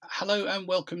Hello and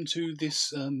welcome to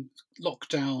this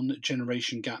Lockdown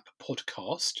Generation Gap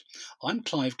podcast. I'm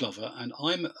Clive Glover and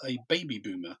I'm a baby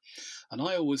boomer, and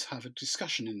I always have a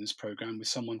discussion in this programme with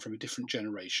someone from a different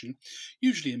generation,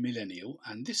 usually a millennial,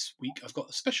 and this week I've got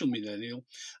a special millennial.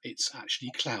 It's actually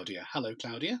Claudia. Hello,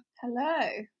 Claudia. Hello.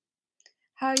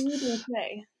 How are you doing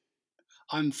today?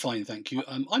 I'm fine, thank you.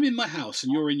 I'm in my house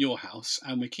and you're in your house,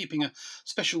 and we're keeping a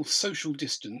special social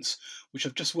distance, which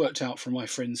I've just worked out from my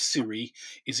friend Siri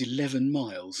is 11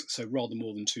 miles, so rather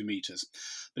more than 2 meters.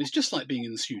 But it's just like being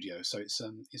in the studio, so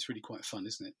it's really quite fun,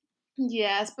 isn't it?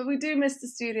 Yes, but we do miss the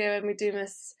studio and we do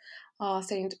miss our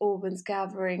St. Albans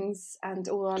gatherings and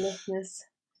all our listeners.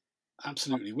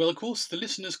 Absolutely. Well, of course, the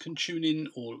listeners can tune in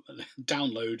or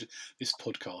download this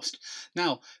podcast.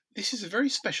 Now, this is a very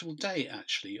special day,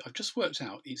 actually. I've just worked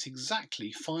out it's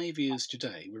exactly 5 years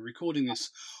today. We're recording this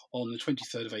on the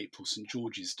 23rd of April, St.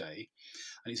 George's Day.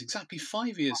 And it's exactly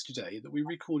 5 years today that we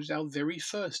recorded our very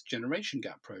first Generation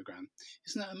Gap programme.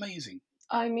 Isn't that amazing?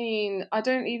 I mean, I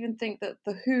don't even think that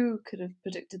The Who could have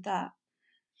predicted that.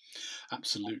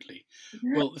 Absolutely.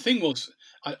 Well, the thing was,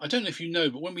 I don't know if you know,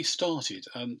 but when we started,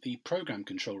 the program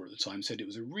controller at the time said it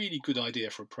was a really good idea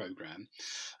for a program,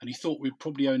 and he thought we'd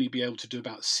probably only be able to do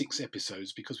about 6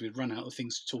 episodes because we'd run out of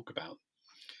things to talk about.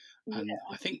 And Yeah.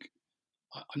 I think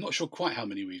I'm not sure quite how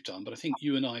many we've done, but I think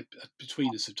you and I,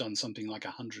 between us, have done something like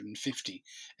 150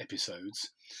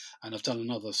 episodes, and I've done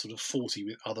another sort of 40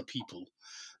 with other people.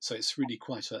 So it's really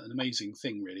quite an amazing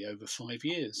thing, really, over 5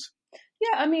 years.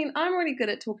 Yeah, I mean, I'm really good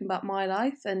at talking about my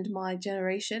life and my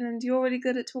generation, and you're really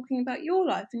good at talking about your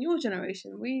life and your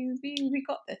generation. We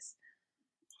got this.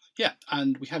 Yeah,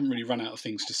 and we haven't really run out of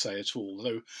things to say at all,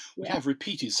 though we Yeah. have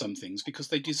repeated some things because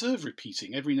they deserve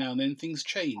repeating. Every now and then things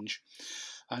change.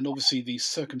 And obviously, the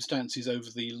circumstances over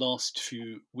the last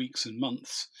few weeks and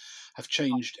months have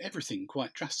changed everything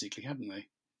quite drastically, haven't they?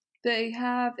 They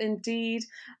have indeed,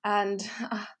 and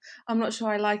I'm not sure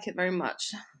I like it very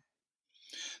much.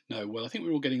 No, well, I think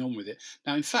we're all getting on with it.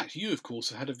 Now, in fact, you, of course,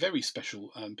 have had a very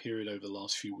special period over the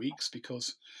last few weeks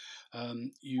because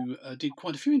you did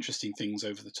quite a few interesting things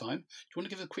over the time. Do you want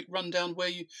to give a quick rundown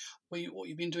what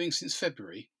you've been doing since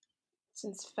February?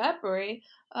 Since February.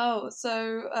 Oh,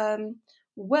 so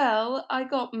well, I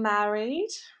got married,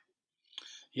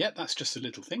 Yeah, that's just a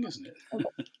little thing, isn't it?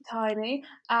 tiny,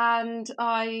 and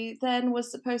I then was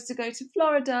supposed to go to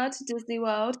Florida to Disney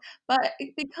World, but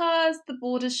because the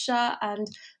borders shut and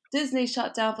Disney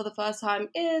shut down for the first time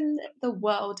in the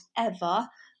world ever,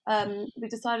 we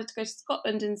decided to go to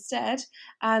Scotland instead.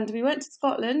 And we went to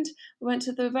Scotland. We went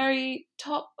to the very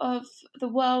top of the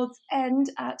world's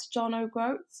end at John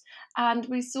O'Groats, and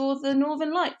we saw the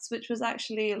Northern Lights, which was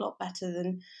actually a lot better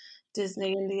than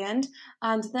Disney in the end.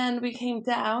 And then we came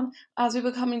down. As we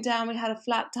were coming down, we had a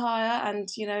flat tire, and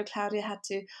Claudia had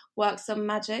to work some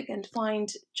magic and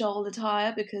find Joel the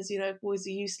tire because boys are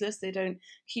useless. They don't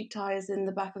keep tires in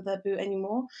the back of their boot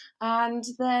anymore. And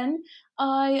then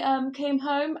I came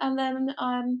home, and then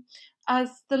as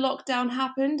the lockdown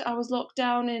happened, I was locked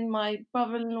down in my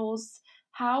brother-in-law's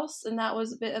house, and that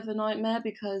was a bit of a nightmare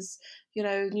because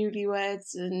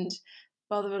newlyweds and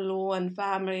brother-in-law and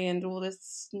family and all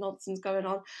this nonsense going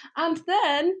on. And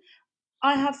then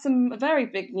I have some very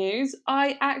big news.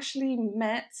 I actually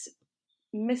met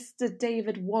Mr.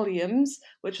 David Williams,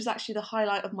 which was actually the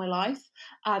highlight of my life.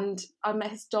 And I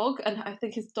met his dog, and I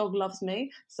think his dog loves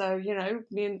me. So,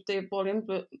 me and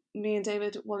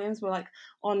David Williams were like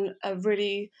on a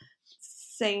really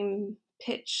same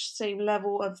pitch, same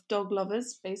level of dog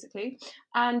lovers, basically.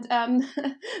 And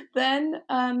then,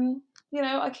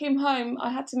 I came home. I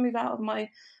had to move out of my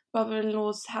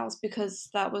brother-in-law's house because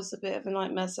that was a bit of a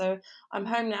nightmare. So I'm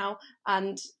home now,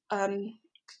 and um,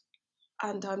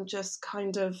 and I'm just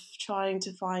kind of trying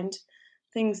to find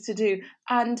things to do.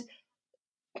 And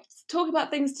talk about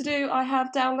things to do, I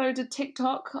have downloaded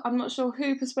TikTok. I'm not sure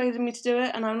who persuaded me to do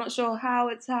it, and I'm not sure how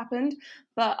it's happened,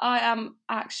 but I am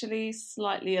actually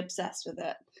slightly obsessed with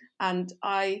it. And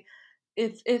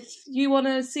if you want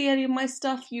to see any of my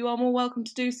stuff, you are more welcome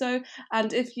to do so.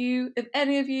 And if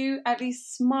any of you at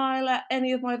least smile at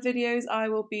any of my videos, I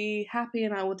will be happy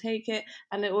and I will take it,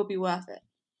 and it will be worth it.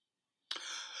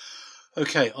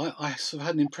 Okay, I sort of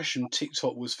had an impression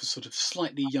TikTok was for sort of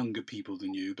slightly younger people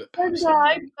than you, but So did perhaps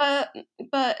I'm I, wrong.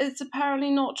 but it's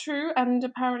apparently not true, and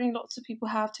apparently lots of people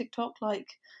have TikTok, like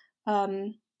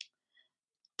um,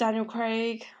 Daniel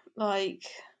Craig, like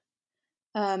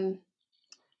um,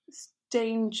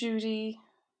 Dame Judy.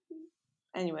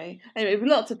 Anyway,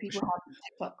 lots of people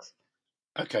have TikToks.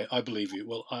 Okay, I believe you.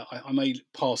 Well, I may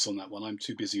pass on that one. I'm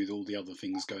too busy with all the other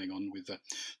things going on with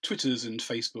Twitters and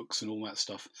Facebooks and all that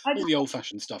stuff, I all just the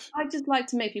old-fashioned stuff. I just like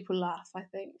to make people laugh, I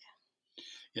think.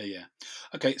 Yeah, yeah.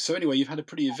 Okay, so anyway, you've had a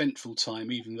pretty eventful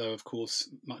time, even though, of course,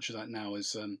 much of that now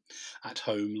is at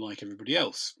home like everybody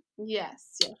else.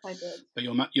 Yes, yes, I did. But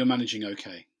you're managing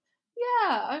okay.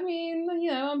 Yeah, I mean,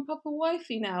 I'm proper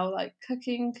wifey now, like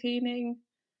cooking, cleaning.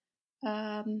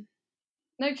 Um,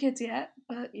 no kids yet,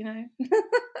 but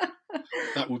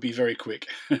That would be very quick.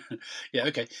 Yeah,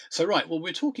 okay. So, right, well,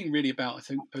 we're talking really about, I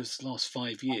think, those last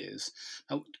 5 years.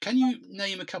 Now, can you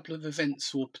name a couple of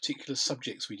events or particular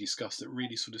subjects we discussed that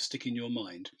really sort of stick in your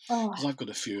mind? Oh, Because I've got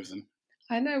a few of them.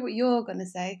 I know what you're gonna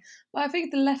say, but I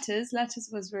think the letters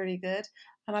was really good,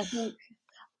 and I think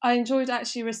I enjoyed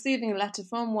actually receiving a letter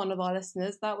from one of our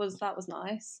listeners. That was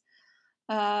nice.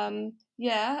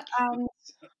 Yeah, and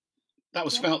That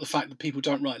was yeah, about the fact that people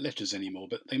don't write letters anymore,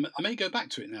 but they may go back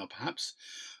to it now, perhaps,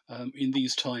 in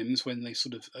these times when they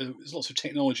sort of, there's lots of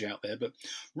technology out there, but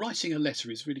writing a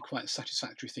letter is really quite a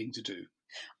satisfactory thing to do.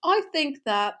 I think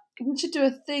that we should do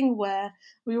a thing where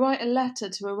we write a letter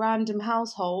to a random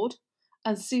household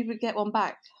and see if we get one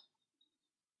back.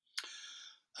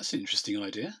 That's an interesting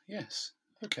idea. Yes.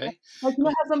 Okay. Like,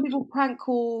 Well, how some people prank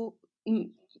call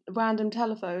random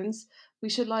telephones? We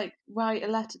should like write a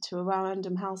letter to a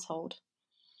random household.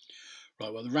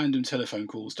 right. Well, the random telephone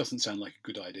calls doesn't sound like a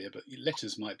good idea, but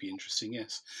letters might be interesting.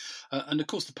 Yes. And of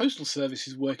course, the postal service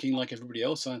is working like everybody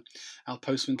else. Our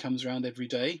postman comes around every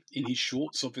day in his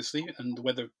shorts, obviously, and the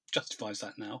weather justifies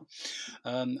that now.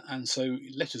 And so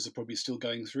letters are probably still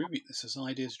going through. This is an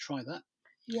idea to try that.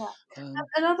 Yeah. Um,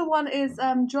 Another one is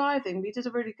driving. We did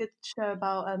a really good show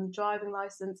about driving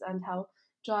license and how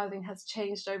driving has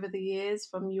changed over the years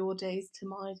from your days to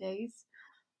my days.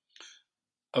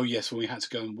 oh yes, when we had to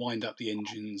go and wind up the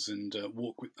engines and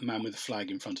walk with the man with the flag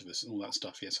in front of us and all that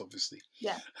stuff. Yes, obviously.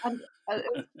 Yeah, and it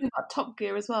was about Top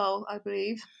Gear as well, I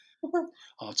believe.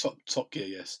 Top Gear,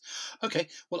 yes. Okay,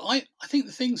 well, I think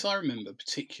the things I remember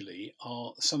particularly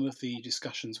are some of the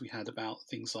discussions we had about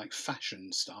things like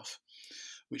fashion stuff,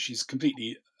 which is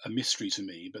completely a mystery to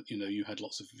me. But you had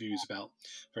lots of views about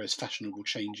various fashionable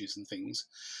changes and things,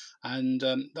 and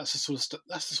that's the sort of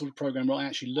that's the sort of program where I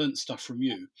actually learnt stuff from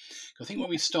you. I think when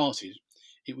we started,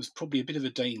 it was probably a bit of a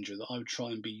danger that I would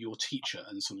try and be your teacher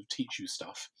and sort of teach you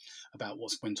stuff about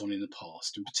what's went on in the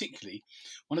past. And particularly,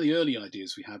 one of the early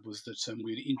ideas we had was that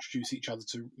we'd introduce each other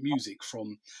to music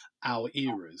from our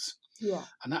eras. Yeah.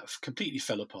 And that completely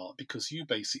fell apart because you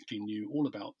basically knew all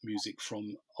about music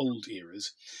from old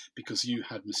eras because you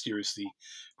had mysteriously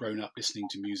grown up listening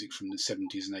to music from the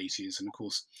 70s and 80s. And of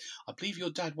course, I believe your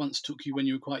dad once took you when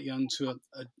you were quite young to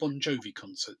a Bon Jovi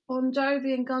concert Bon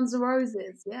Jovi and Guns N'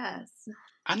 Roses, yes.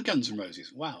 and Guns N'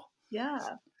 Roses. Wow. Yeah.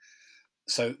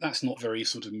 So that's not very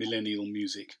sort of millennial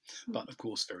music, but of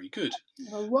course very good.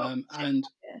 I'm a rock chick. And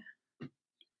Yeah.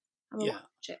 I'm a yeah, rock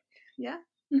chick. Yeah.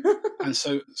 and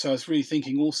so I was really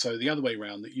thinking also the other way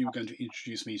around that you were going to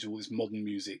introduce me to all this modern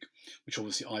music, which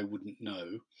obviously I wouldn't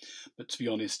know, but to be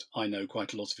honest, I know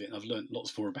quite a lot of it, and I've learnt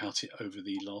lots more about it over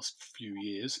the last few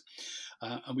years.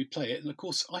 And we play it, and of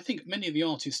course, I think many of the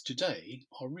artists today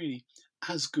are really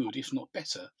as good, if not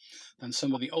better, than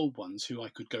some of the old ones who I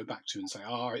could go back to and say,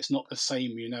 it's not the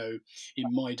same. In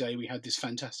my day we had this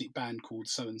fantastic band called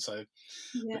so and so,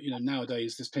 Yeah. but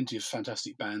nowadays there's plenty of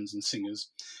fantastic bands and singers.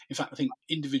 In fact, I think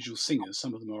individual singers,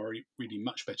 some of them are really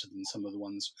much better than some of the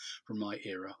ones from my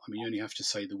era. I mean, you only have to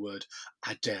say the word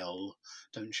Adele,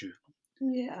 don't you,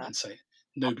 Yeah. and say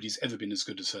nobody's ever been as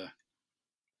good as her.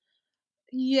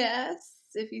 Yes,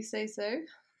 if you say so.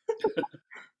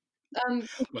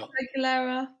 Well,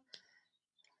 Aguilera,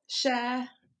 Cher.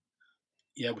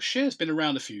 yeah, well, Cher's been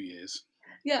around a few years.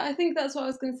 Yeah, I think that's what I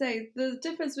was going to say. The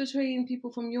difference between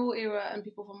people from your era and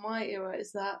people from my era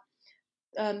is that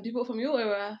people from your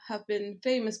era have been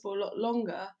famous for a lot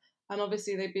longer, and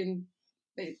obviously they've been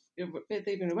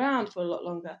around for a lot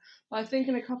longer. But I think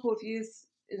in a couple of years,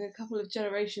 in a couple of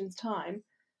generations' time,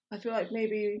 I feel like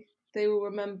maybe they will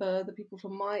remember the people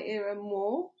from my era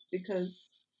more because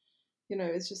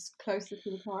it's just closer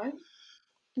to the time.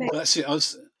 Maybe. Well, that's it. I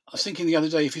was thinking the other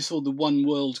day, if you saw the One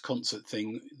World concert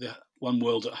thing, the One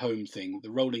World at Home thing, the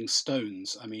Rolling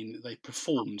Stones. I mean, they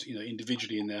performed,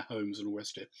 individually in their homes and all the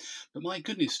rest of it. But my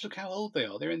goodness, look how old they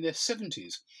are. They're in their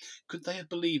 70s. Could they have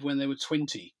believed when they were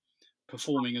 20,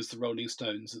 performing as the Rolling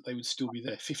Stones, that they would still be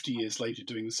there 50 years later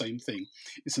doing the same thing?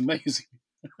 It's amazing.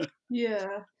 Yeah.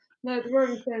 No, the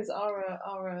Rolling Stones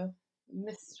are a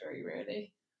mystery,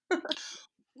 really.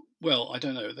 Well, I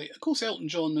don't know. Of course, Elton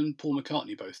John and Paul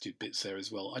McCartney both did bits there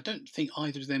as well. I don't think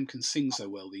either of them can sing so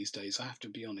well these days, I have to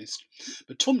be honest.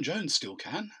 But Tom Jones still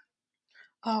can.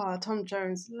 Ah, Tom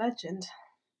Jones, legend.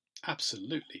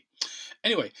 Absolutely.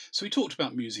 Anyway, so we talked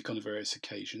about music on various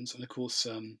occasions, and of course,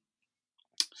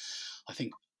 I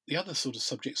think the other sort of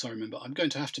subjects I remember, I'm going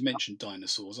to have to mention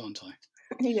dinosaurs, aren't I?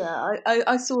 Yeah,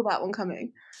 I saw that one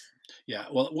coming. Yeah,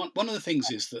 well, one of the things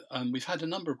is that we've had a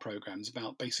number of programs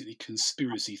about basically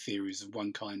conspiracy theories of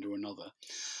one kind or another.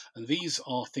 And these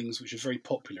are things which are very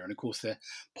popular. And of course, they're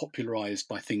popularized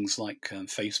by things like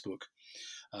Facebook.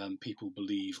 People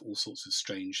believe all sorts of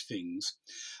strange things.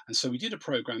 And so we did a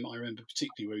program, I remember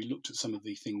particularly, where we looked at some of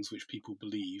the things which people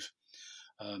believe.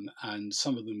 And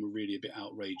some of them were really a bit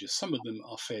outrageous. Some of them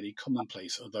are fairly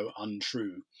commonplace, although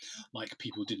untrue, like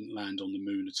people didn't land on the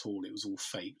moon at all, it was all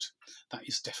faked. That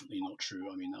is definitely not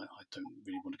true. I mean, I don't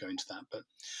really want to go into that. But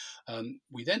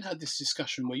we then had this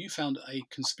discussion where you found a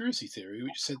conspiracy theory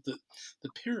which said that the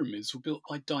pyramids were built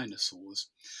by dinosaurs.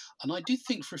 And I did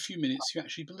think for a few minutes you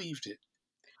actually believed it.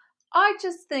 I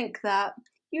just think that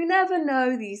you never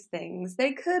know these things.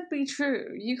 They could be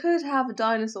true. You could have a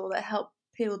dinosaur that helped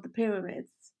build the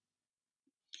pyramids.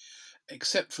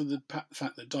 Except for the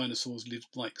fact that dinosaurs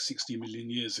lived like 60 million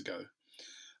years ago,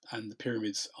 and the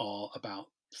pyramids are about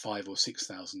 5 or 6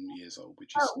 thousand years old,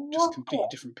 which But is just a what completely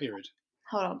different period.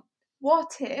 hold on.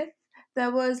 What if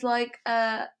there was like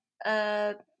a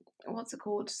what's it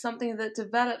called? Something that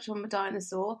developed from a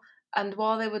dinosaur, and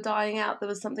while they were dying out, there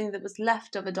was something that was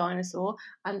left of a dinosaur,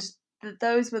 and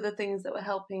those were the things that were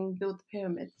helping build the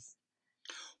pyramids.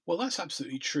 Well, that's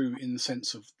absolutely true in the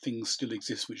sense of things still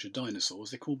exist which are dinosaurs.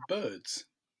 They're called birds.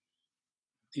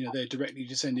 They're directly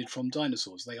descended from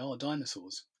dinosaurs. They are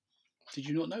dinosaurs. Did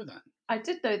you not know that? I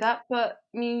did know that, but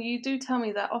I mean, you do tell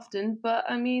me that often. But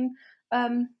I mean,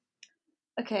 um,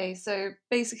 okay, so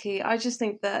basically, I just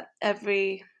think that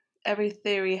every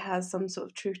theory has some sort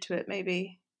of truth to it.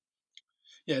 Maybe.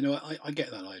 Yeah, no, I get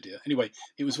that idea. Anyway,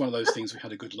 it was one of those things we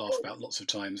had a good laugh about lots of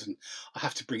times, and I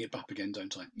have to bring it up again,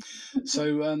 don't I?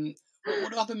 So,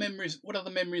 what other memories? What other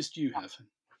memories do you have?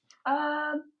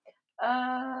 Um,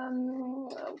 um,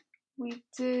 we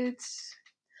did.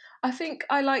 I think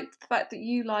I liked the fact that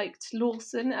you liked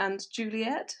Lawson and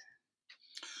Juliet.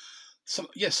 Some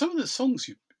of the songs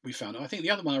we found. I think the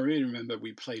other one I really remember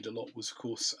we played a lot was, of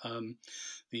course,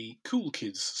 the Cool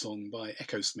Kids song by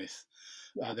Echo Smith.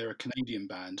 Yeah. They're a Canadian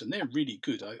band, and they're really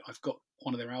good. I've got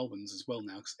one of their albums as well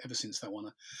now. 'Cause ever since that one,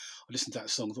 I listened to that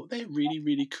song. I thought they're really,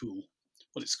 really cool.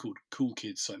 Well, it's called Cool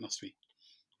Kids, so it must be.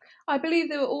 I believe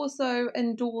they were also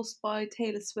endorsed by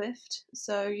Taylor Swift,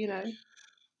 so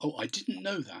Oh, I didn't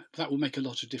know that. That will make a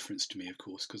lot of difference to me, of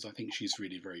course, because I think she's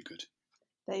really very good.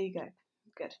 there you go.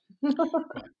 Good.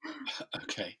 Right.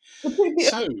 Okay. It took me a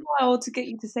So, while to get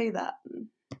you to say that.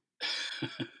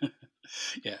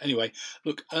 yeah, anyway,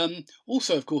 look,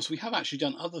 also, of course, we have actually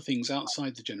done other things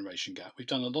outside the generation gap. We've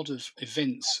done a lot of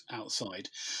events outside,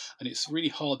 and it's really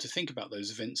hard to think about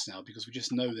those events now because we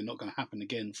just know they're not going to happen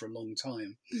again for a long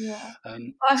time. Yeah.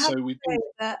 Um, I have so to we've say been,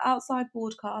 that outside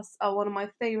broadcasts are one of my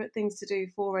favourite things to do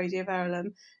for Radio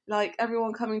Verulam. Like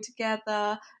everyone coming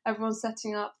together, everyone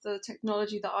setting up the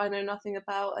technology that I know nothing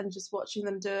about and just watching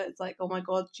them do it. It's like, oh my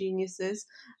god, geniuses.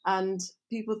 And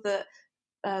people that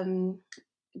um,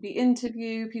 we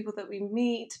interview, people that we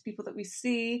meet, people that we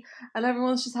see, and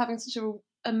everyone's just having such an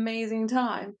amazing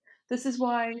time. This is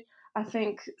why I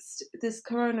think this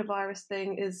coronavirus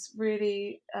thing is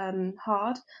really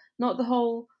hard. Not the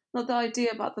whole, not the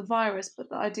idea about the virus, but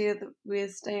the idea that we're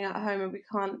staying at home and we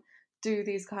can't do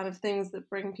these kind of things that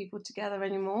bring people together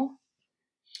anymore.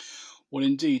 well,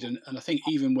 indeed, and I think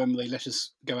even when they let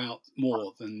us go out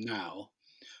more than now,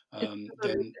 It's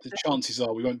totally then the chances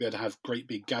are we won't be able to have great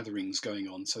big gatherings going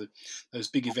on. So those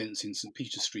big events in St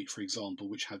Peter Street, for example,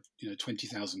 which have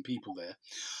 20,000 people there,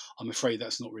 I'm afraid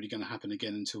that's not really going to happen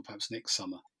again until perhaps next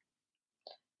summer.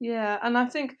 Yeah, and I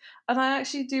think, and I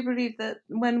actually do believe that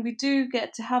when we do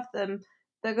get to have them,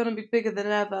 they're going to be bigger than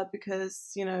ever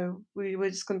because we're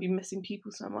just going to be missing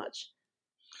people so much.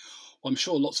 Well, I'm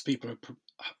sure lots of people are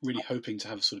really hoping to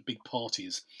have sort of big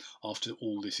parties after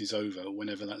all this is over,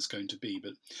 whenever that's going to be.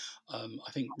 But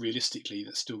I think realistically,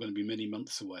 that's still going to be many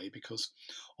months away because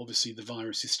obviously the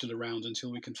virus is still around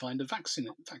until we can find a vaccine.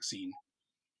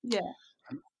 Yeah,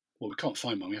 Well, we can't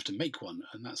find one; we have to make one,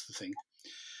 and that's the thing.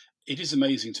 It is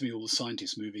amazing to me all the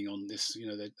scientists moving on this.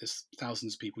 There's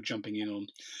thousands of people jumping in on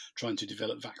trying to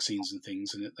develop vaccines and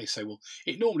things, and they say, well,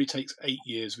 it normally takes 8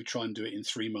 years. We try and do it in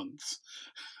 3 months.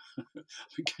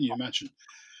 Can you imagine?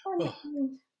 I Oh,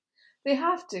 mean, They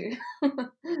have to.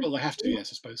 Well, they have to,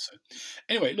 yes, I suppose so.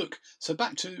 Anyway, look, so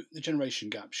back to the Generation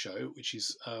Gap show, which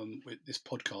is this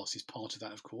podcast is part of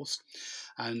that, of course.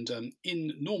 And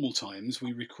in normal times,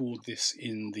 we record this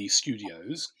in the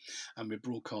studios, and we're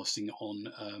broadcasting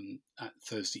on at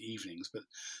Thursday evenings. But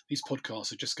these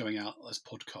podcasts are just going out as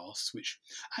podcasts, which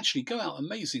actually go out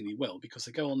amazingly well because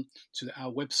they go on to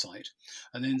our website,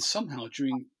 and then somehow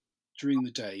during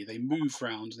the day they move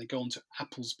around and they go on to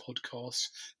Apple's podcasts,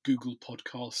 Google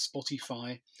Podcasts,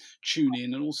 Spotify,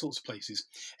 TuneIn, and all sorts of places.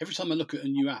 Every time I look at a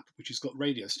new app which has got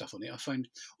radio stuff on it, I find,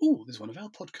 oh, there's one of our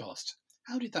podcasts.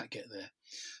 How did that get there?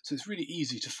 So it's really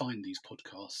easy to find these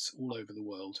podcasts all over the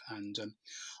world. And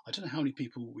I don't know how many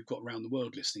people we've got around the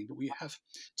world listening, but we have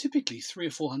typically 300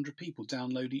 or 400 people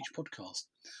download each podcast.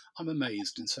 I'm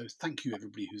amazed. And so thank you,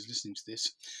 everybody who's listening to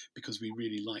this, because we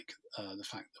really like the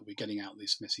fact that we're getting out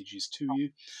these messages to you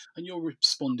and you're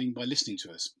responding by listening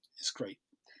to us. It's great.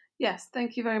 Yes,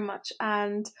 thank you very much.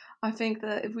 And I think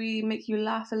that if we make you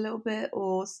laugh a little bit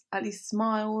or at least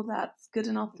smile, that's good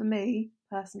enough for me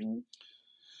personally.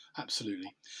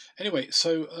 Absolutely. Anyway,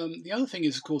 so the other thing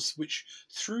is, of course, which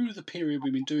through the period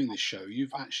we've been doing this show,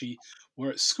 you've actually were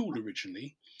at school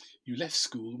originally. You left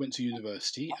school, went to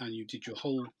university, and you did your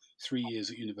whole 3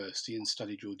 years at university and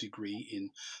studied your degree in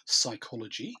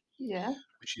psychology, Yeah.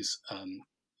 which is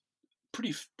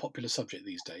pretty popular subject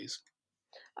these days.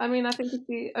 I mean, I think it's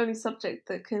the only subject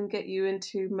that can get you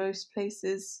into most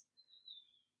places.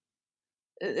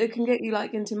 It can get you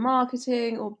like into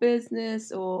marketing or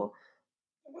business or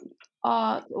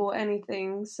art or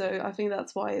anything. So I think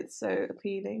that's why it's so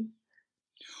appealing.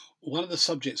 One of the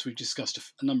subjects we've discussed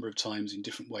a number of times in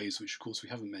different ways, which of course we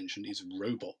haven't mentioned, is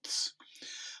robots.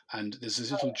 And there's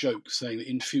this little joke saying that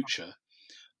in future,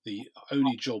 the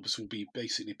only jobs will be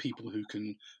basically people who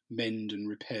can mend and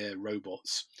repair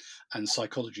robots and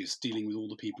psychologists dealing with all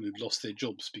the people who've lost their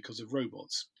jobs because of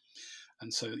robots.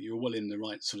 And so you're well in the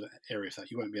right sort of area for that.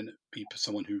 You won't be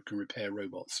someone who can repair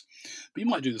robots, but you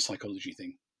might do the psychology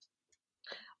thing.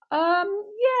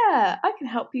 Yeah, I can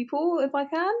help people if I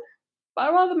can, but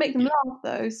I'd rather make them Yeah. laugh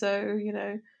though. So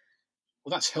Well,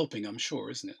 that's helping, I'm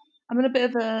sure, isn't it? I'm in a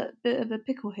bit of a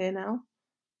pickle here now.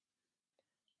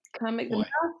 Can I make them Why?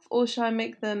 laugh or should I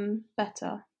make them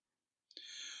better?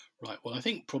 Right. Well, I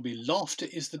think probably laughter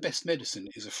is the best medicine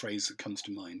is a phrase that comes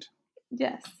to mind.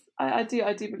 Yes, I do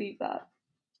believe that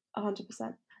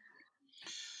 100%.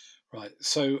 Right.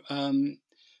 So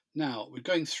now we're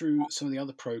going through some of the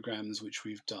other programs which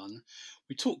we've done.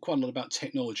 We talk quite a lot about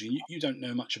technology. You don't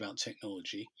know much about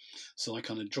technology, so I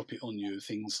kind of drop it on you.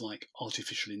 Things like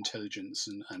artificial intelligence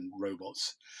and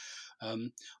robots.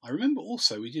 I remember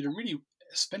also we did a really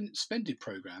splendid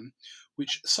program,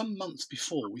 which some months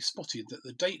before we spotted that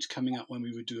the date coming up when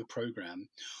we would do a program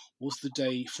was the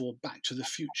day for Back to the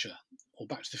Future or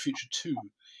Back to the Future 2.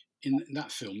 In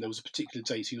that film, there was a particular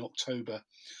date in October,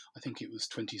 I think it was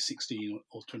 2016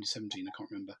 or 2017, I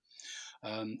can't remember.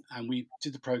 And we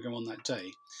did the program on that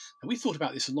day. And we thought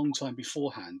about this a long time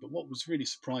beforehand, but what was really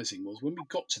surprising was when we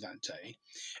got to that day,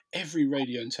 every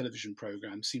radio and television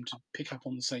program seemed to pick up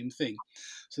on the same thing.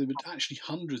 So there were actually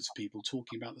hundreds of people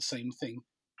talking about the same thing.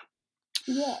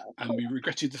 Yeah, And we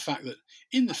regretted the fact that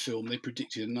in the film they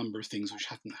predicted a number of things which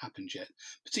hadn't happened yet,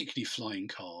 particularly flying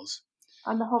cars.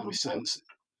 and the And we still hoverboard. haven't.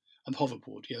 And the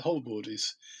hoverboard, yeah, the hoverboard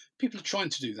is. People are trying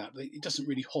to do that, but it doesn't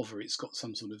really hover. It's got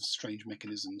some sort of strange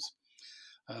mechanisms.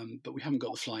 But we haven't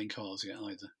got the flying cars yet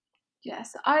either.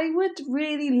 Yes, I would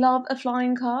really love a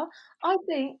flying car. I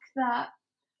think that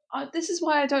this is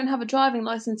why I don't have a driving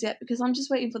license yet because I'm just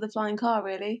waiting for the flying car.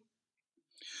 Really.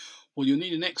 Well, you'll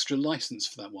need an extra license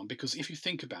for that one because if you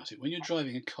think about it, when you're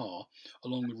driving a car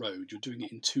along the road, you're doing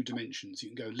it in 2 dimensions.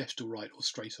 You can go left or right or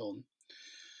straight on.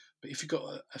 But if you've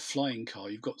got a flying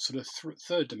car, you've got sort of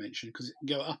third dimension because it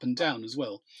can go up and down as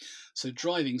well. So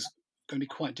driving's going to be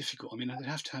quite difficult. I mean, they'd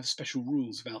have to have special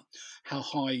rules about how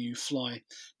high you fly.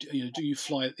 Do you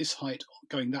fly at this height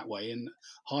going that way and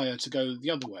higher to go the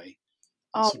other way?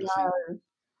 That Oh sort of thing. no!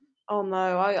 Oh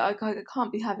no! I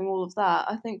can't be having all of that.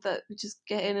 I think that we just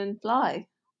get in and fly.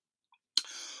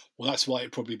 Well, that's why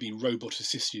it'd probably be robot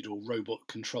assisted or robot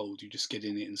controlled. You just get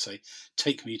in it and say,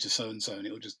 "Take me to so and so," and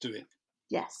it'll just do it.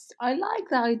 Yes, I like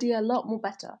that idea a lot more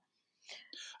better.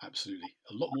 Absolutely,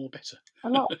 a lot more better. A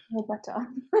lot more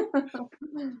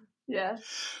better. Yes.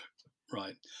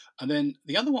 Right. And then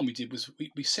the other one we did was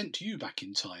we sent you back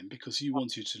in time because you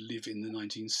wanted to live in the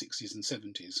 1960s and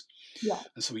 70s. Yeah.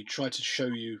 And so we tried to show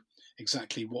you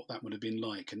exactly what that would have been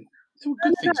like. And there were No,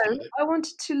 good no, things no. about it. I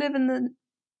wanted to live in the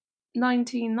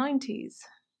 1990s.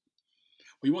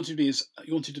 Well, you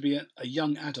wanted to be a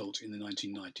young adult in the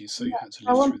 1990s, so Yeah, you had to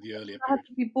I live wanted through the earlier I had period.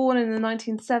 to be born in the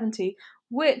 1970,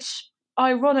 which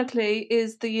ironically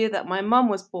is the year that my mum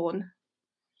was born.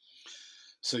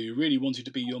 So you really wanted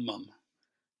to be your mum.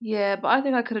 Yeah, but I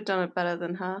think I could have done it better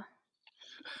than her.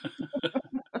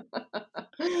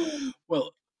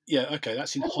 Well, yeah, okay,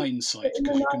 that's in I think that hindsight in the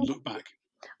because you can 90s, look back.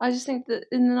 I just think that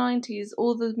in the 90s,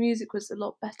 all the music was a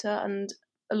lot better and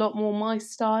a lot more my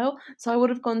style. So I would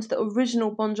have gone to the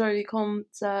original Bon Jovi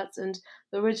concerts and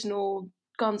the original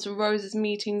Guns N' Roses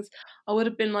meetings. I would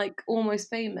have been like almost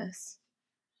famous.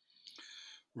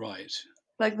 Right.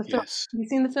 Like the film. Yes. Have you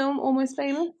seen the film Almost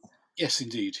Famous? Yes,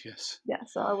 indeed. Yes. Yeah,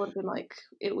 so I would have been like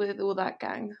it with all that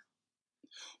gang.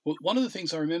 Well, one of the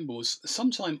things I remember was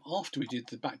sometime after we did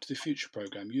the Back to the Future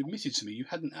program, you admitted to me you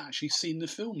hadn't actually seen the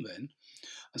film then,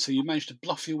 and so you managed to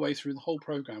bluff your way through the whole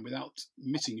program without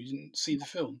admitting you didn't see the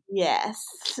film. Yes.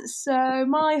 So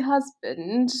my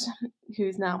husband,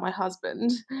 who's now my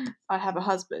husband, I have a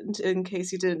husband in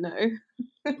case you didn't know.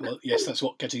 Well, yes, that's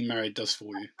what getting married does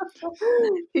for you.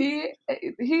 he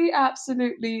he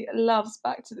absolutely loves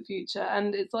Back to the Future,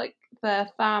 and it's like their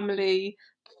family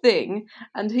thing.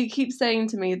 And he keeps saying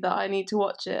to me that I need to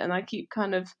watch it, and I keep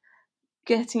kind of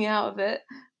getting out of it.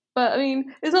 But I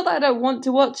mean, it's not that I don't want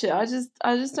to watch it. I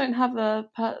just don't have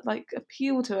like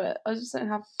appeal to it. I just don't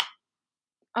have.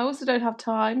 I also don't have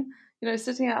time. You know,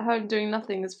 sitting at home doing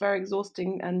nothing is very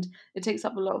exhausting, and it takes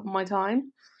up a lot of my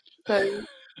time. So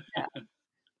yeah,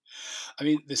 I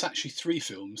mean, there's actually three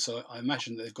films, so I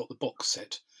imagine that they've got the box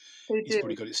set. they He's do.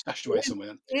 probably got it stashed away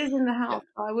somewhere. It is in the Yeah. house.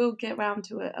 I will get round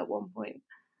to it at one point.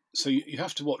 So you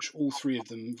have to watch all three of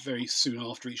them very soon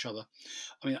after each other.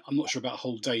 I mean, I'm not sure about a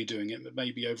whole day doing it, but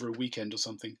maybe over a weekend or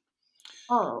something.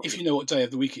 Oh, If you know what day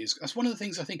of the week it is. That's one of the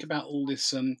things I think about all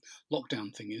this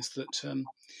lockdown thing is that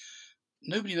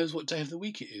nobody knows what day of the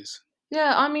week it is.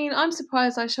 yeah. I mean, I'm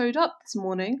surprised I showed up this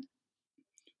morning.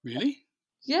 Really?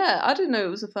 Yeah, I didn't know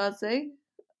it was a Thursday.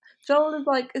 Joel was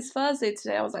like, "It's Thursday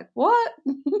today." I was like, "What?"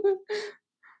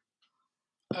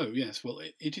 Oh, yes. Well,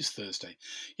 it is Thursday.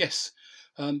 Yes.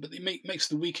 But it makes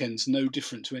the weekends no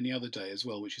different to any other day as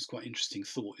well, which is quite an interesting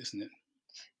thought, isn't it?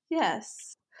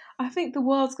 Yes, I think the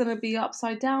world's going to be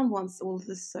upside down once all of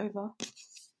this is over.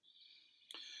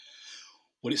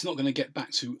 Well, it's not going to get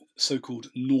back to so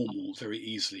called normal very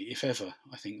easily, if ever.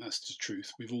 I think that's the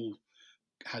truth. We've all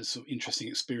had some interesting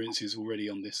experiences already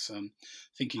on this,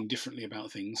 thinking differently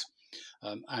about things.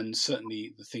 And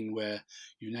certainly the thing where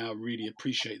you now really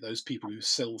appreciate those people who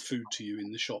sell food to you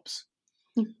in the shops.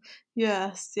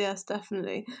 Yes, yes,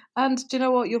 definitely. And do you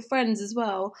know what? Your friends as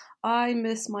well. I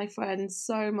miss my friends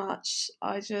so much.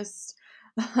 I just,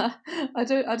 I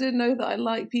didn't know that I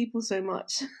like people so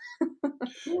much.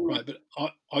 Right, but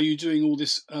are you doing all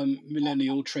this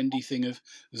millennial trendy thing of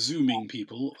Zooming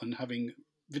people and having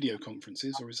video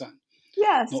conferences, or is that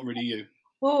Yes. not really you?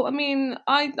 Well, I mean,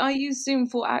 I use Zoom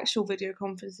for actual video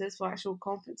conferences, for actual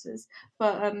conferences,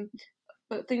 but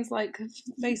things like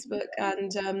Facebook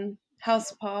and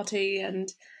House Party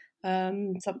and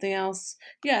something else.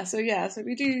 So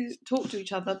we do talk to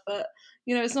each other, but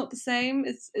you know, it's not the same.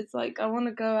 It's like I want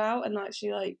to go out and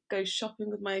actually like go shopping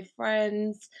with my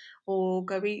friends or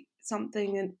go eat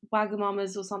something in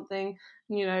Wagamama's or something.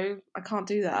 You know, I can't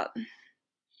do that.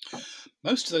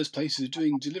 Most of those places are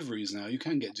doing deliveries now. You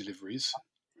can get deliveries,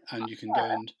 and you can go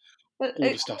and But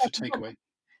order stuff for takeaway.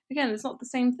 again, it's not the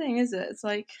same thing, is it? It's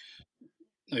like.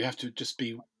 No, you have to just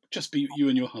be you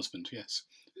and your husband. Yes,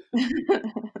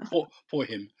 for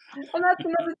him. And that's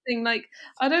another thing. Like,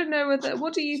 I don't know whether.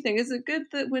 What do you think? Is it good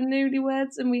that we're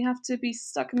newlyweds and we have to be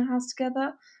stuck in the house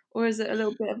together, or is it a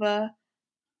little bit of a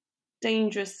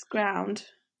dangerous ground?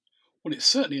 Well, it's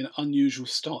certainly an unusual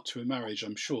start to a marriage,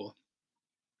 I'm sure.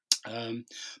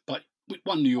 But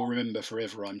one you'll remember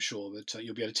forever, I'm sure, that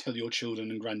you'll be able to tell your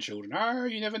children and grandchildren, oh,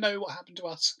 you never know what happened to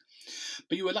us.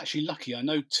 But you were actually lucky. I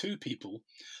know two people,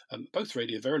 both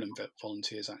Radio Verulam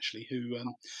volunteers actually, who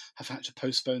have had to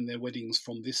postpone their weddings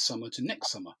from this summer to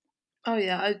next summer. Oh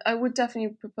yeah, I would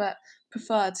definitely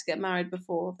prefer to get married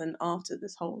before than after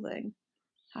this whole thing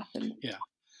happened. Yeah.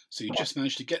 So you just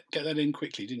managed to get that in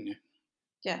quickly, didn't you?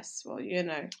 Yes, well, you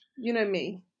know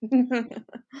me.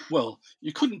 Well,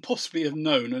 you couldn't possibly have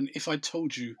known, and if I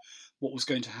told you what was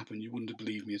going to happen, you wouldn't have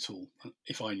believed me at all.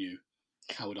 If I knew,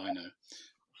 how would I know?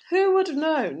 Who would have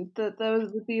known that there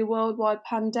would be a worldwide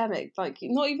pandemic? Like,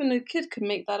 not even a kid could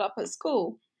make that up at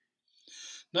school.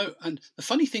 No, and the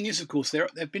funny thing is, of course, there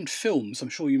have been films. I'm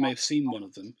sure you may have seen one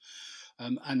of them.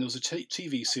 And there was a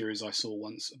TV series I saw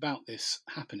once about this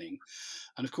happening.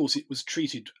 And of course, it was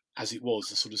treated as it was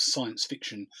a sort of science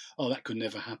fiction. Oh, that could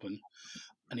never happen.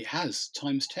 And it has,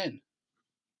 times 10.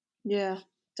 Yeah,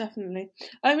 definitely.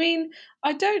 I mean,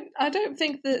 I don't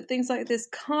think that things like this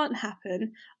can't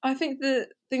happen. I think that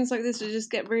things like this will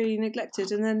just get really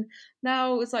neglected, and then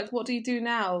now it's like, what do you do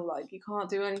now? Like, you can't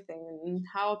do anything, and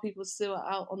how are people still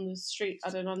out on the street? I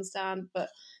don't understand, but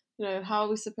how are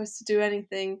we supposed to do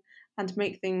anything and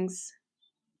make things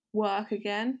work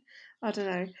again? I don't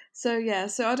know. So yeah,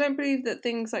 so I don't believe that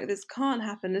things like this can't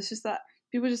happen. It's just that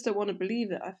people just don't want to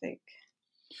believe it, I think.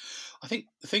 I think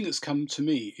the thing that's come to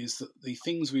me is that the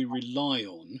things we rely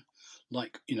on,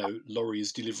 like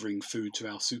lorries delivering food to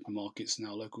our supermarkets and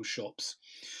our local shops,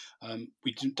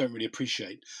 we don't really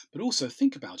appreciate. But also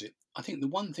think about it. I think the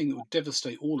one thing that would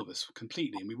devastate all of us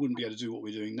completely, and we wouldn't be able to do what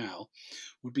we're doing now,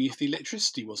 would be if the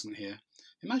electricity wasn't here.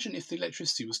 Imagine if the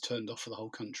electricity was turned off for the whole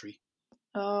country.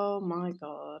 Oh my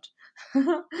god.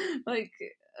 Like,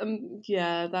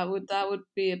 yeah, that would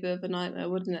be a bit of a nightmare,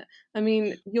 wouldn't it? I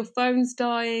mean, your phone's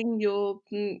dying, your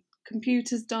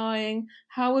computer's dying.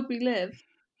 How would we live?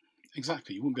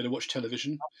 Exactly. You wouldn't be able to watch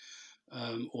television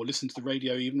or listen to the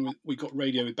radio. Even we got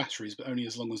radio with batteries, but only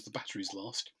as long as the batteries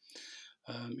last.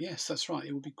 Yes, that's right.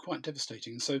 It would be quite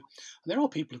devastating. And so and there are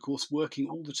people, of course, working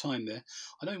all the time there.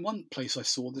 I know in one place I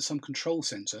saw there's some control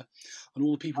centre, and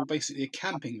all the people basically are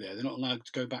camping there. They're not allowed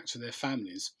to go back to their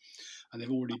families, and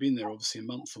they've already been there obviously a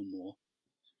month or more.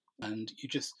 And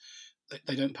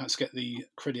they don't perhaps get the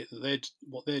credit that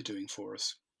what they're doing for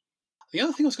us. The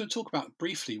other thing I was going to talk about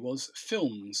briefly was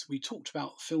films. We talked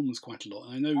about films quite a lot,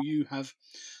 and I know you have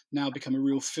now become a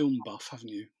real film buff, haven't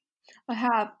you? I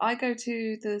have. I go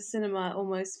to the cinema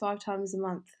almost 5 times a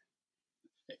month.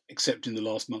 Except in the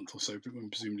last month or so, but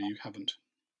presumably you haven't.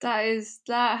 That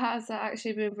has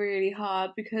actually been really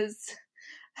hard because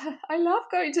I love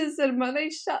going to the cinema. They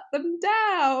shut them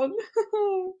down.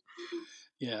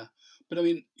 Yeah, but I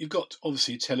mean, you've got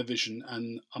obviously television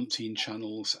and umpteen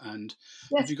channels, and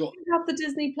have Yes, you got? I do have the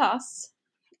Disney Plus.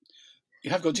 You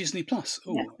have got Disney Plus.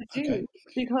 Yes, Oh, I okay, do.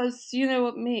 Because you know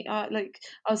what me, like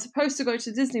I was supposed to go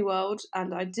to Disney World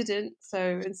and I didn't,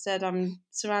 so instead I'm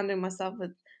surrounding myself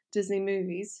with Disney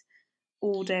movies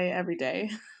all day, every day.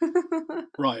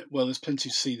 right. Well, there's plenty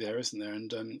to see there, isn't there?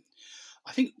 And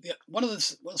I think one of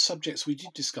the subjects we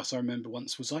did discuss, I remember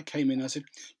once, was I came in. I said,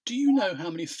 "Do you know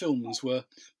how many films were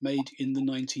made in the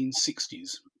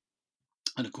 1960s?"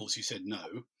 And of course, you said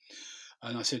no.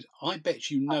 And I said, "I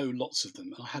bet you know lots of them."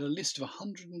 And I had a list of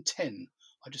 110.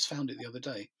 I just found it the other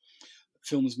day.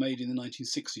 Films made in the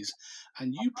 1960s,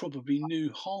 and you probably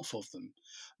knew half of them.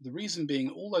 The reason being,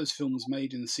 all those films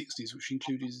made in the 60s, which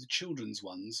included the children's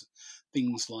ones,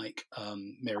 things like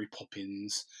Mary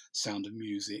Poppins, Sound of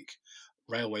Music,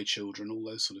 Railway Children, all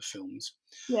those sort of films.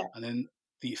 Yeah. And then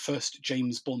the first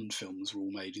James Bond films were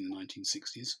all made in the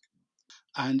 1960s.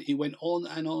 And it went on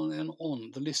and on and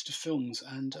on, the list of films.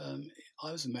 And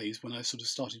I was amazed when I sort of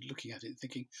started looking at it,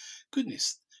 thinking,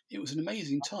 goodness, it was an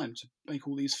amazing time to make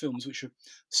all these films which are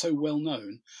so well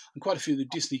known. And quite a few of the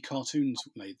Disney cartoons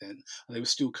were made then, and they were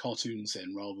still cartoons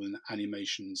then rather than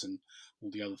animations and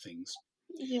all the other things.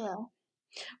 Yeah.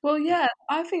 Well, yeah,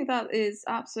 I think that is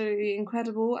absolutely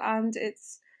incredible, and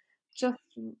it's just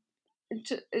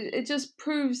it just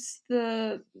proves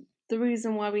the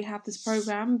reason why we have this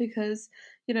program because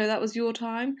that was your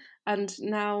time, and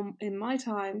now in my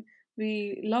time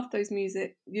we love those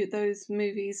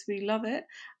movies, we love it,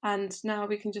 and now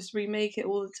we can just remake it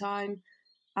all the time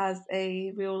as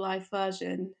a real life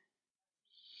version.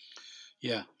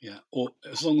 Yeah, yeah. Or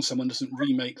as long as someone doesn't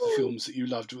remake the films that you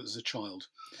loved as a child.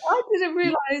 I didn't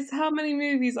realize how many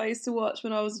movies I used to watch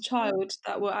when I was a child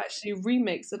that were actually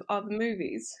remakes of other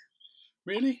movies.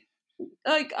 Really?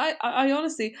 Like I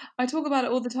honestly, I talk about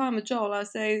it all the time with Joel. I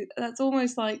say that's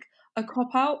almost like a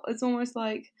cop out. It's almost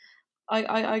like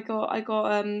I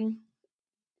got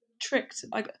tricked.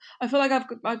 I feel like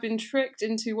I've been tricked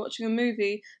into watching a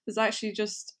movie that's actually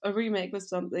just a remake of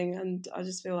something, and I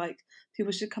just feel like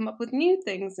people should come up with new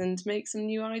things and make some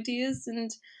new ideas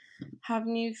and have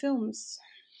new films.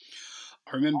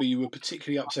 I remember you were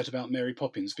particularly upset about Mary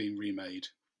Poppins being remade.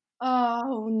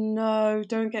 Oh no,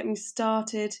 don't get me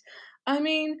started. I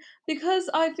mean, because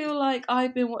I feel like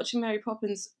I've been watching Mary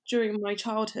Poppins during my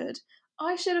childhood,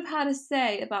 I should have had a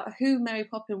say about who Mary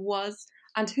Poppins was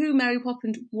and who Mary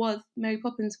Poppins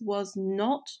was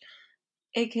not,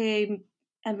 aka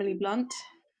Emily Blunt.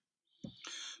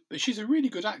 But she's a really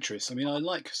good actress. I mean, I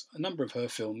like a number of her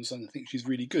films, and I think she's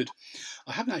really good.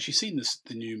 I haven't actually seen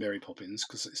the new Mary Poppins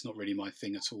because it's not really my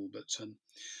thing at all. But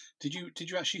did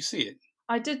you actually see it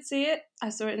I did see it. I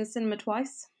saw it in the cinema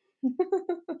twice.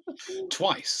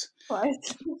 twice?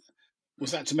 Twice.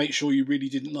 Was that to make sure you really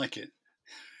didn't like it?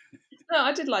 No,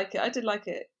 I did like it. I did like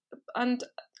it, and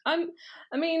I'm.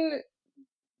 I mean,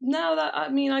 now that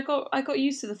I got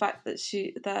used to the fact that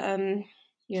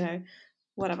you know,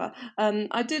 whatever.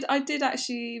 I did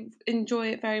actually enjoy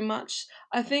it very much.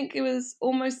 I think it was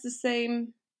almost the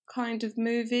same kind of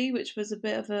movie, which was a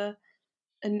bit of a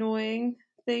annoying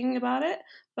thing about it,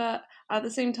 but at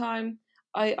the same time,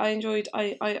 I enjoyed.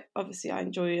 I obviously I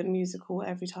enjoy a musical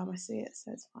every time I see it,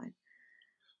 so it's fine.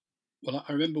 Well,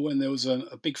 I remember when there was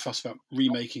a big fuss about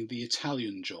remaking The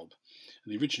Italian Job.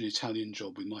 And the original Italian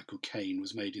Job with Michael Caine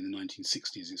was made in the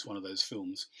 1960s. It's one of those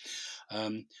films.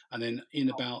 And then in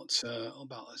about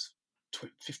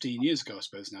 15 years ago, I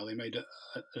suppose now, they made an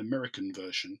American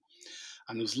version.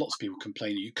 And there was lots of people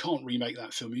complaining, you can't remake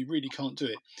that film, you really can't do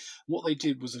it. What they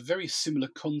did was a very similar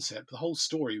concept. The whole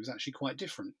story was actually quite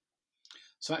different.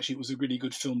 So actually it was a really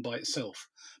good film by itself,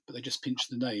 but they just pinched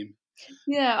the name.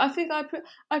 Yeah, I think I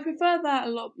prefer that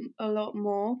a lot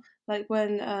more. Like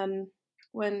when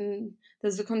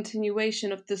there's a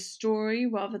continuation of the story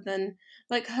rather than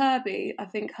like Herbie. I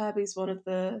think Herbie's one of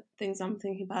the things I'm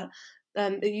thinking about.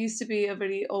 It used to be a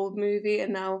really old movie,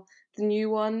 and now the new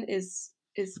one is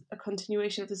a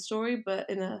continuation of the story, but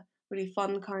in a really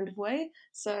fun kind of way.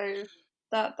 So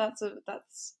that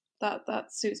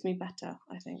suits me better,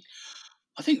 I think.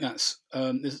 I think there's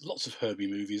lots of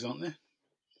Herbie movies, aren't there?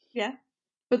 Yeah.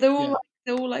 But Yeah.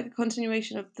 they're all like a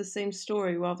continuation of the same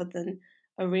story rather than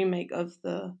a remake of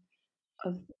the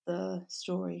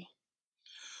story.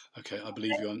 Okay, I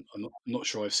believe you. I'm not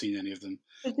sure I've seen any of them.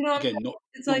 But you know what I'm Again, saying?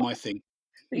 It's not like, my thing.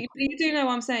 but you do know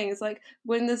what I'm saying. It's like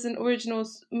when there's an original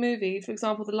movie, for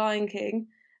example, The Lion King,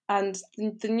 and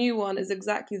the new one is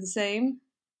exactly the same.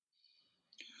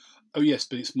 Oh yes,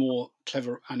 but it's more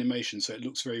clever animation, so it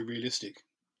looks very realistic.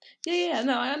 Yeah,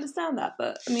 no, I understand that,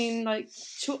 but I mean, like,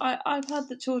 I've heard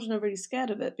that children are really scared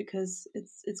of it because it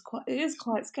is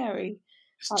quite scary.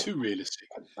 It's too realistic.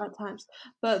 At times.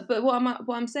 But what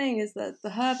I'm saying is that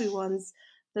the Herbie ones,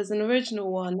 there's an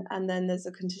original one, and then there's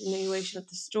a continuation of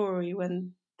the story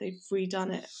when they've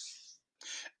redone it.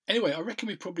 Anyway, I reckon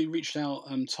we probably reached our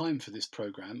time for this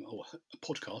program or a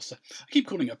podcast. I keep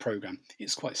calling it a program.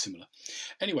 It's quite similar.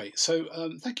 Anyway, so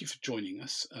thank you for joining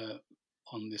us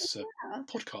on this Yeah.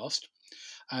 podcast.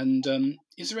 And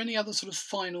is there any other sort of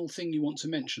final thing you want to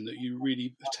mention that you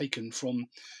really have taken from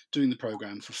doing the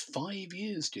program for 5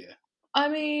 years, dear? I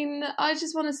mean, I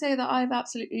just want to say that I've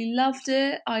absolutely loved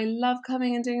it. I love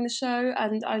coming and doing the show,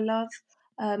 and I love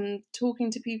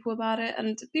talking to people about it.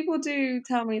 And people do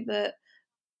tell me that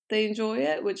they enjoy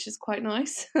it, which is quite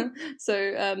nice.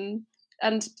 So,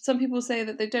 and some people say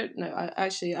that they don't know.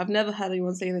 I've never had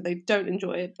anyone say that they don't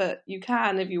enjoy it, but you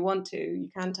can if you want to. You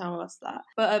can tell us that.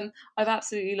 But I've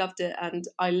absolutely loved it, and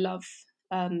I love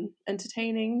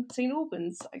entertaining St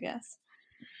Albans, I guess.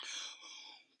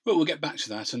 Well, we'll get back to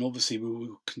that, and obviously we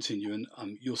will continue.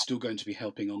 And you're still going to be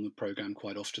helping on the program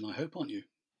quite often, I hope, aren't you?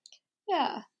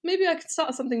 Yeah, maybe I could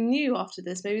start something new after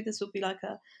this. Maybe this will be like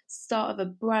a start of a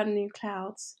brand new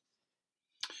Clouds.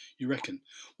 You reckon?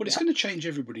 Well, it's Yeah. going to change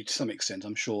everybody to some extent,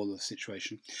 I'm sure, the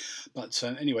situation. But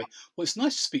anyway, well, it's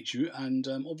nice to speak to you, and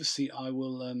obviously I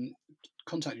will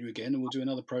contact you again, and we'll do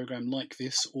another program like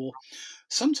this, or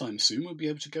sometime soon we'll be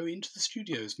able to go into the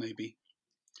studios, maybe.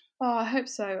 Oh, I hope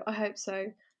so. I hope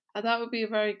so. That would be a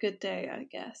very good day, I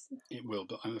guess. It will,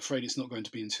 but I'm afraid it's not going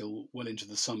to be until well into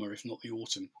the summer, if not the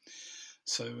autumn.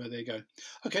 So there you go.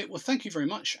 Okay, well, thank you very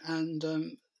much,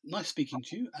 and nice speaking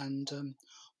to you, and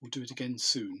we'll do it again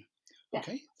soon. Yeah.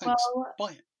 Okay, thanks. Well,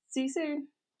 Bye. see you soon.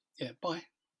 Yeah, bye.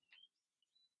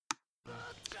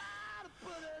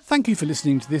 Thank you for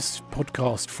listening to this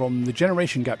podcast from the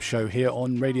Generation Gap Show here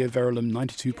on Radio Verulam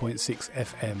 92.6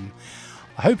 FM.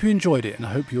 I hope you enjoyed it, and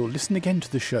I hope you'll listen again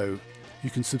to the show. You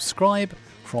can subscribe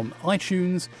from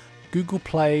iTunes, Google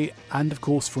Play, and of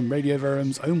course from Radio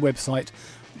Verulam's own website,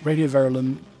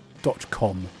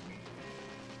 radioverulam.com.